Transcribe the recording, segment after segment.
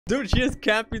Dude, she is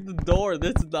camping the door.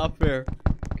 This is not fair.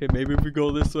 Okay, maybe if we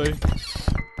go this way.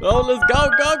 Oh, let's go,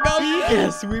 go, go.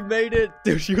 Yes, we made it.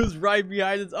 Dude, she was right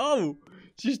behind us. Oh,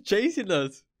 she's chasing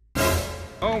us.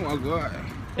 Oh my god.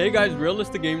 Hey guys,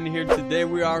 Realistic Gaming here. Today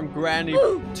we are on Granny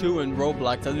 2 in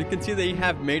Roblox. As you can see, they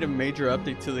have made a major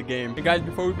update to the game. Hey guys,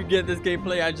 before we begin this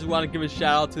gameplay, I just want to give a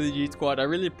shout out to the G Squad. I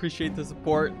really appreciate the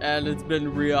support, and it's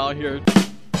been real out here.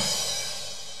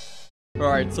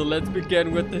 Alright, so let's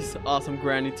begin with this awesome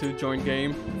Granny 2 join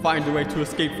game. Find a way to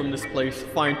escape from this place.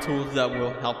 Find tools that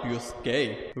will help you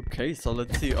escape. Okay, so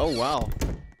let's see. Oh wow,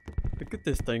 look at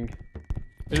this thing.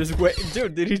 It is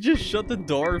dude, did he just shut the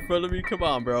door in front of me? Come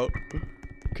on, bro.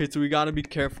 Okay, so we gotta be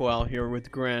careful out here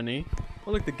with Granny.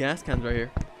 Oh look, the gas can's right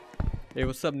here. Hey,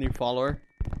 what's up, new follower?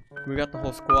 We got the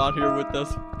whole squad here with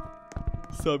us.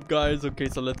 What's up, guys? Okay,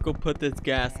 so let's go put this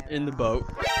gas in the boat.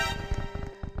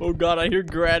 Oh god, I hear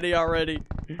Granny already.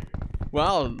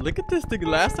 Wow, look at this thing.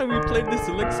 Last time we played this,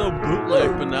 it looked so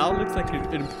bootleg, but now it looks like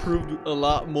it improved a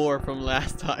lot more from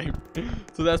last time.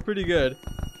 So that's pretty good.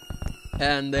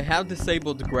 And they have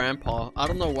disabled the grandpa. I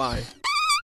don't know why.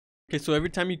 Okay, so every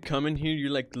time you come in here, you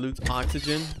like lose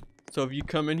oxygen. So if you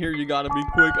come in here, you gotta be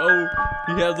quick. Oh,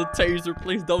 he has a taser.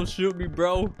 Please don't shoot me,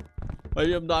 bro. I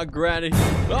am not Granny.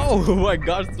 Oh my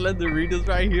god, Slenderina's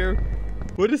right here.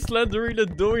 What is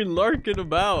Slenderina doing lurking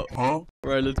about? Huh?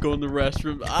 Alright, let's go in the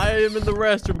restroom. I am in the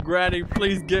restroom, Granny.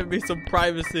 Please give me some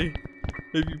privacy.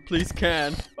 If you please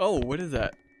can. Oh, what is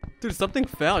that? Dude, something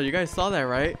fell. You guys saw that,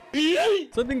 right?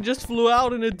 Something just flew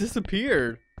out and it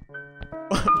disappeared.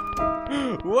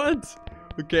 What?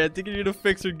 Okay, I think you need to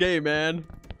fix your game, man.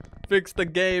 Fix the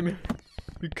game.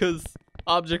 Because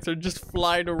objects are just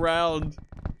flying around.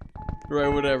 Right,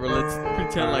 whatever. Let's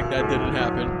pretend like that didn't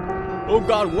happen. Oh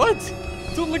god, what?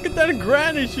 Dude, look at that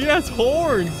Granny. She has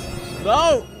horns.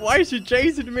 No, why is she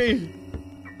chasing me?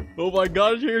 Oh my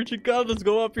god, here she comes. Let's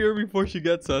go up here before she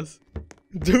gets us.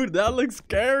 Dude, that looks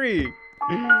scary.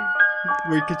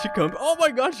 Wait, can she come? Oh my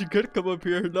god, she could come up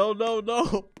here. No, no,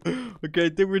 no. Okay, I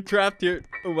think we're trapped here.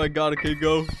 Oh my god, okay,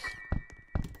 go.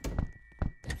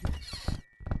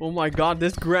 Oh my god,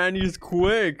 this Granny is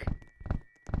quick.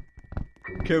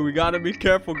 Okay, we gotta be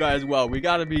careful, guys. Wow, we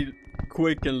gotta be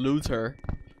quick and lose her.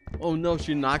 Oh no,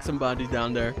 she knocked somebody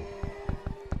down there.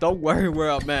 Don't worry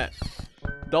where I'm at.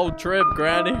 Don't trip,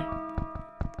 Granny.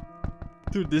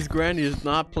 Dude, this Granny is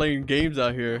not playing games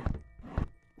out here.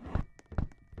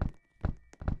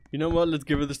 You know what? Let's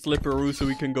give her the slipperoo so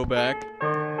we can go back.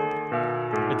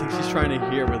 I think she's trying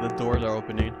to hear where the doors are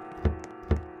opening.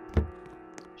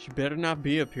 She better not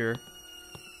be up here.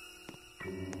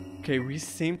 Okay, we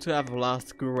seem to have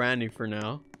lost Granny for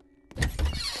now.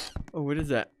 Oh, what is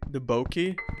that? The boat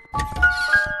key?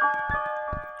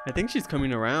 I think she's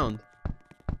coming around.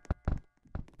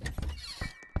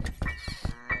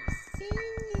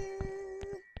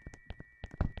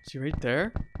 Is she right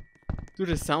there? Dude,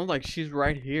 it sounds like she's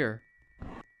right here.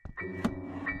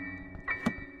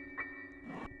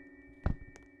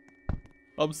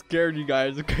 I'm scared, you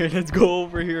guys. Okay, let's go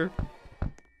over here.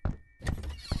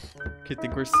 Okay, I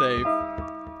think we're safe.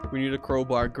 We need a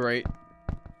crowbar. Great.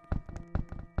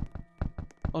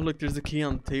 Oh, look, there's a key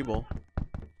on the table.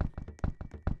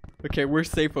 Okay, we're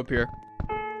safe up here.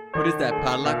 What is that?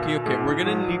 Padlock key? Okay, we're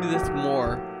gonna need this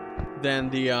more than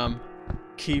the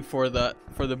key for the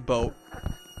boat.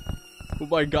 Oh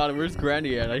my god, where's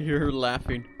Granny at? I hear her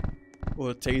laughing. Oh,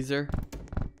 a taser.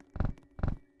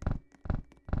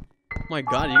 Oh my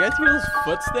god, you guys hear those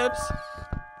footsteps?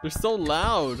 They're so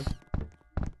loud.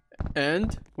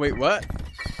 End? Wait, what?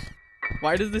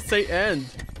 Why does this say end?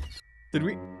 Did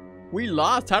we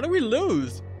lost? How did we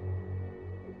lose?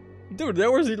 Dude,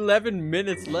 there was 11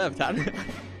 minutes left. How did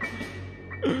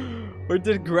or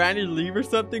did Granny leave or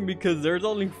something? Because there's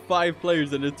only 5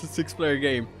 players and it's a 6-player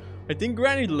game. I think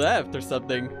Granny left or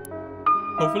something.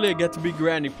 Hopefully I get to be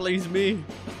Granny. Please me.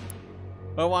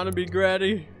 I want to be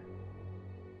Granny.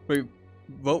 Wait,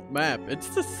 vote map. It's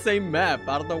the same map.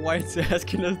 I don't know why it's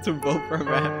asking us to vote for a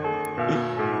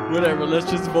map. Whatever, let's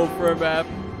just vote for a map.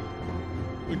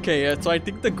 Okay, yeah, so I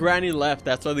think the Granny left.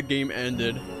 That's why the game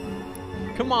ended.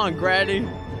 Come on, Granny.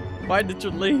 Why did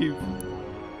you leave?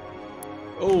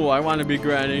 Oh, I want to be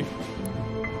Granny.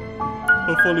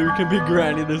 Hopefully we can be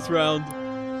Granny this round.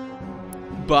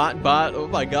 Bot. Oh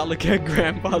my god, look at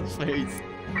Grandpa's face.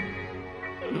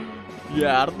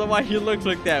 Yeah, I don't know why he looks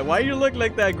like that. Why you look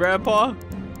like that, Grandpa?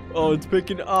 Oh, it's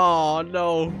picking. Oh,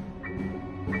 no.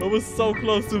 I was so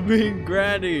close to being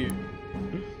Granny.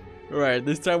 Alright,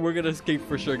 this time we're gonna escape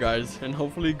for sure, guys. And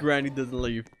hopefully Granny doesn't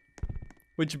leave.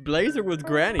 Which Blazer was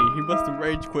Granny? He must have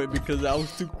rage quit because I was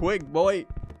too quick, boy.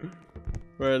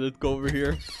 Alright, let's go over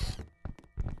here.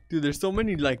 Dude, there's so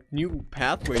many like new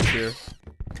pathways here.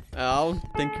 Ow,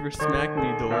 thank you for smacking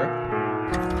me, door.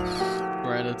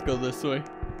 Alright, let's go this way.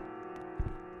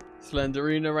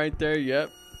 Slenderina right there, yep.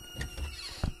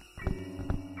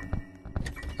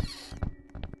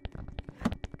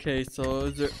 Okay, so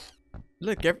is there...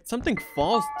 Look, something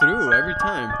falls through every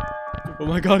time. Oh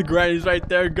my god, Granny's right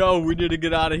there. Go, we need to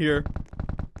get out of here.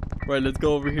 Right, let's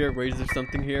go over here. Wait, is there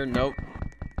something here? Nope.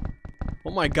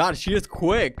 Oh my god, she is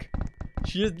quick.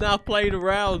 She is not playing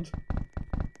around.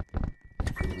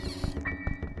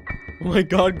 Oh my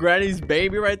god, Granny's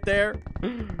baby right there.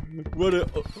 What a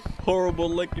horrible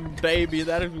looking baby.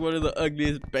 That is one of the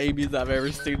ugliest babies I've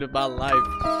ever seen in my life.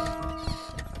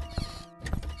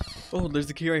 Oh, there's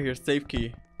a key right here. Safe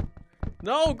key.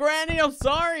 No, Granny, I'm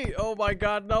sorry. Oh my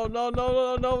god, no, no, no,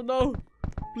 no, no, no.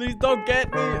 Please don't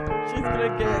get me. She's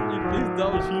gonna get me. Please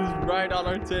don't. She's right on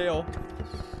our tail.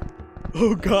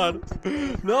 Oh god.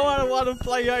 No, I don't want to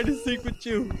play hide and seek with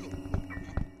you.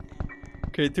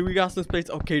 Okay, till we got some space.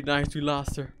 Okay, nice. We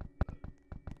lost her.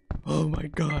 Oh my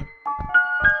god.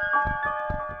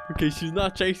 Okay, she's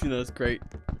not chasing us. Great.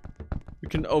 We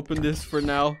can open this for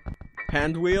now.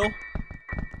 Hand wheel.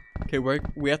 Okay,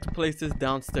 we have to place this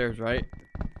downstairs, right?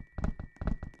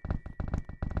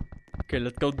 Okay,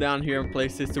 let's go down here and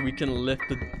place this so we can lift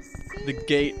the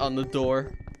gate on the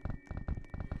door.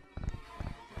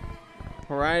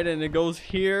 Alright, and it goes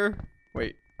here.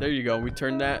 Wait, there you go. We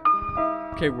turn that.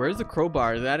 Okay, where's the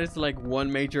crowbar? That is like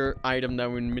one major item that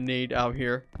we need out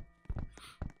here.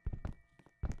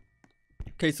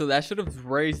 Okay, so that should have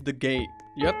raised the gate.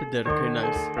 Yep, it did. Okay,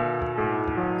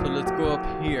 nice. So let's go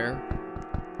up here.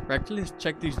 Actually, let's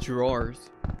check these drawers.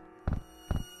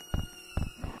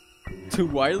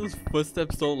 Dude, why are those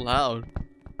footsteps so loud?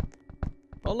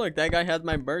 Oh look, that guy has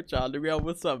my merch on. Yo,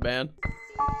 what's up, man?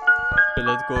 Okay,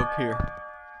 let's go up here.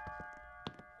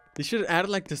 They should have added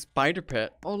like the spider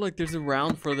pet. Oh look, there's a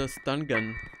round for the stun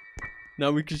gun.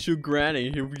 Now we can shoot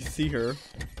Granny if we see her.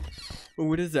 Oh,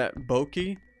 what is that?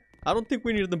 Bokeh? I don't think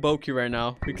we need the bokeh right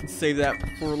now. We can save that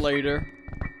for later.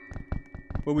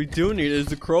 What we do need is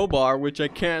the crowbar, which I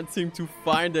can't seem to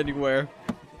find anywhere.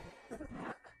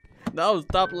 No,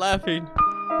 stop laughing,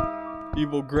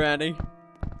 evil Granny.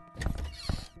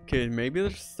 Okay, maybe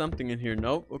there's something in here.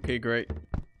 Nope. Okay, great.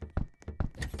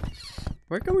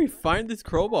 Where can we find this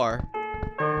crowbar?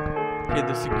 Okay,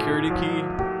 the security key.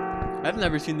 I've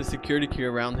never seen the security key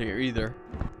around here either.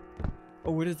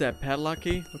 Oh, what is that? Padlock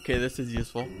key? Okay, this is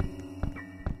useful.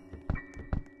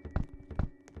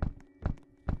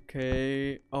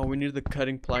 Okay. Oh, we need the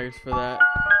cutting pliers for that.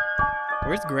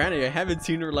 Where's Granny? I haven't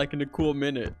seen her like in a cool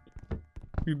minute.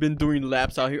 We've been doing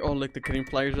laps out here. Oh, look, the cutting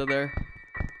pliers are there.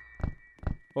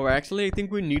 Or actually, I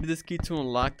think we need this key to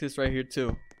unlock this right here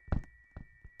too.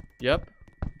 Yep.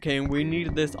 Okay, and we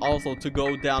need this also to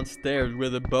go downstairs where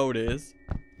the boat is.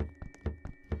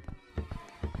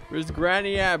 Where's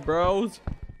Granny at, bros?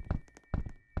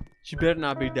 She better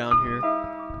not be down here.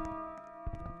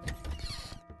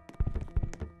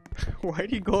 Why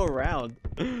do you go around?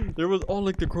 There was, oh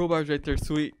look, the crowbar's right there,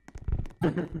 sweet.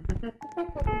 Please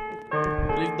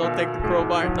don't take the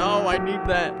crowbar. No, I need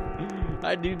that.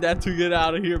 I need that to get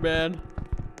out of here, man.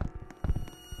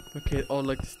 Okay, oh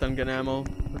look, the stun gun ammo.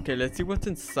 Okay, let's see what's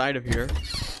inside of here.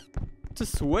 It's a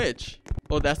switch.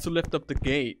 Oh, that's to lift up the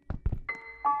gate.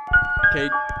 Okay,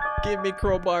 give me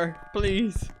crowbar,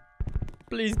 please.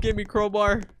 Please give me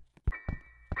crowbar.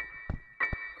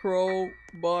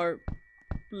 Crowbar,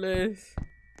 please.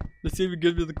 Let's see if it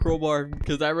gives me the crowbar,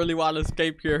 because I really want to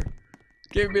escape here.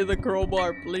 Give me the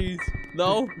crowbar, please.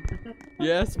 No?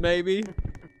 Yes, maybe.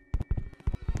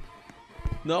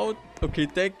 No? Okay,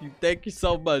 thank you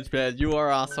so much, man. You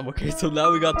are awesome. Okay, so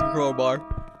now we got the crowbar.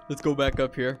 Let's go back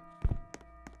up here.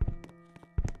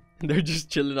 They're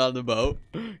just chilling on the boat.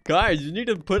 Guys, you need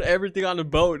to put everything on the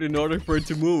boat in order for it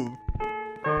to move.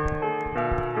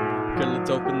 Okay, let's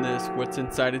open this. What's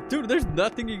inside it? Dude, there's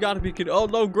nothing. You gotta be kidding. Oh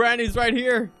no, Granny's right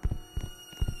here.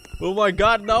 Oh my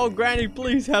god, no, Granny,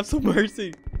 please have some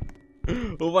mercy.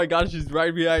 Oh my god, she's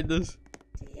right behind us.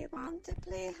 Do you want to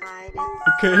play hide and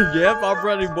seek? Okay, yep, I'm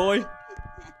ready, boy.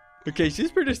 Okay,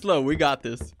 she's pretty slow. We got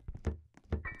this.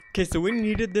 Okay, so we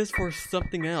needed this for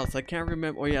something else. I can't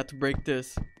remember. Oh, yeah, to break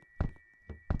this.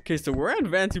 Okay, so we're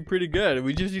advancing pretty good.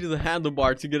 We just needed the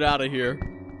handlebar to get out of here,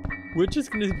 which is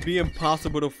going to be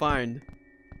impossible to find.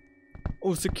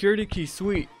 Oh, security key.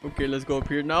 Sweet. Okay, let's go up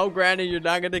here. No, Granny, you're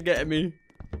not going to get me.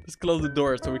 Let's close the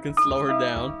door so we can slow her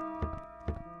down.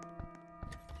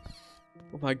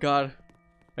 Oh, my God.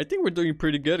 I think we're doing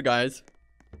pretty good, guys.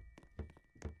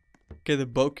 Okay, the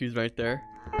Bokeh's right there.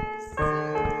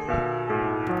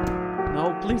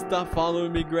 No, please stop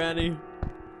following me, Granny.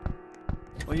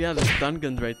 Oh yeah, the stun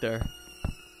gun's right there.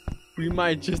 We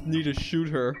might just need to shoot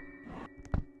her.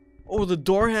 Oh, the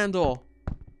door handle.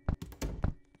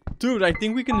 Dude, I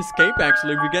think we can escape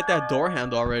actually if we get that door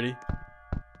handle already.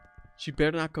 She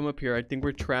better not come up here. I think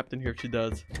we're trapped in here if she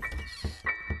does.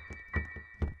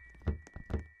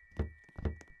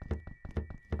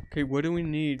 Okay, what do we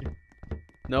need?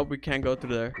 Nope, we can't go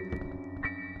through there.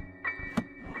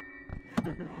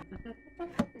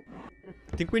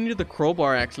 I think we need the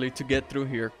crowbar actually to get through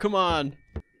here. Come on.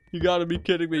 You gotta be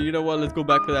kidding me. You know what? Let's go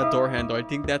back for that door handle. I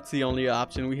think that's the only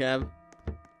option we have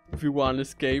if we want to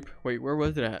escape. Wait, where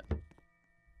was it at?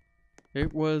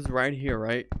 It was right here,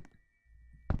 right?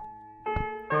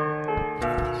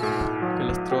 Okay,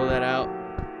 let's throw that out.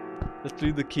 Let's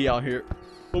leave the key out here.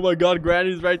 Oh my god,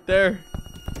 Granny's right there.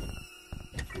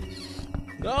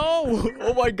 No!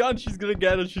 Oh my god, she's gonna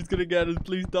get us. She's gonna get us.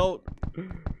 Please don't.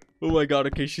 Oh my god,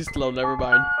 okay, she's slow. Never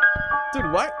mind.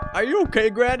 Dude, what? Are you okay,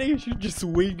 Granny? She's just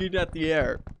swinging at the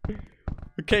air.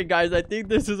 Okay, guys, I think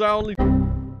this is our only...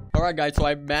 Alright, guys, so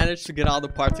I managed to get all the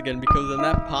parts again because when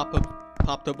that pop-up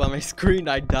popped up on my screen,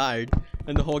 I died.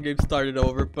 And the whole game started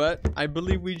over. But I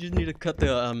believe we just need to cut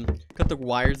the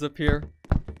wires up here.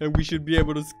 And we should be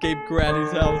able to escape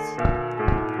Granny's house.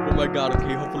 Oh my god,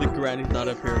 okay, hopefully Granny's not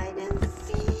up here.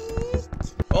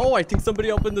 Oh, I think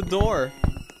somebody opened the door.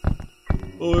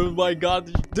 Oh my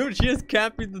god, dude, she is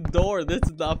camping the door. This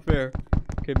is not fair.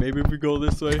 Okay, maybe if we go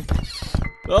this way.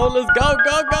 Oh, let's go,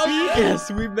 go, go.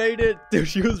 Yes, we made it. Dude,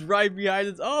 she was right behind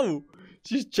us. Oh,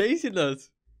 she's chasing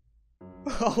us.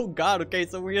 Oh god, okay,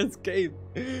 so we escaped.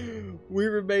 We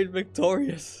remained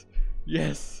victorious.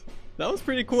 Yes. That was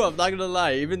pretty cool, I'm not gonna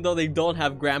lie. Even though they don't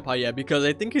have Grandpa yet, because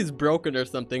I think he's broken or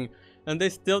something. And they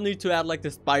still need to add like the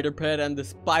spider pet and the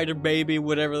spider baby,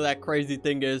 whatever that crazy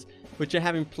thing is. Which I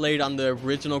haven't played on the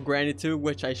original Granny 2,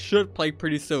 which I should play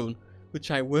pretty soon.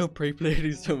 Which I will play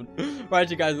pretty soon.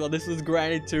 Alright, you guys, well, this was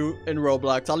Granny 2 in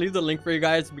Roblox. I'll leave the link for you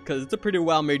guys because it's a pretty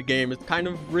well made game. It's kind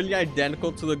of really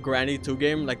identical to the Granny 2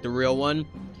 game, like the real one.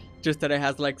 Just that it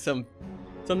has like some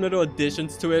little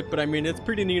additions to it. But I mean, it's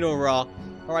pretty neat overall.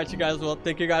 Alright, you guys, well,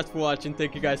 thank you guys for watching.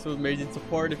 Thank you guys for the amazing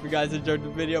support. If you guys enjoyed the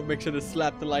video, make sure to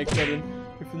slap the like button.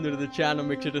 If you're new to the channel,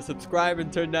 make sure to subscribe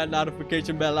and turn that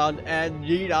notification bell on. And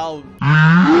yeet out.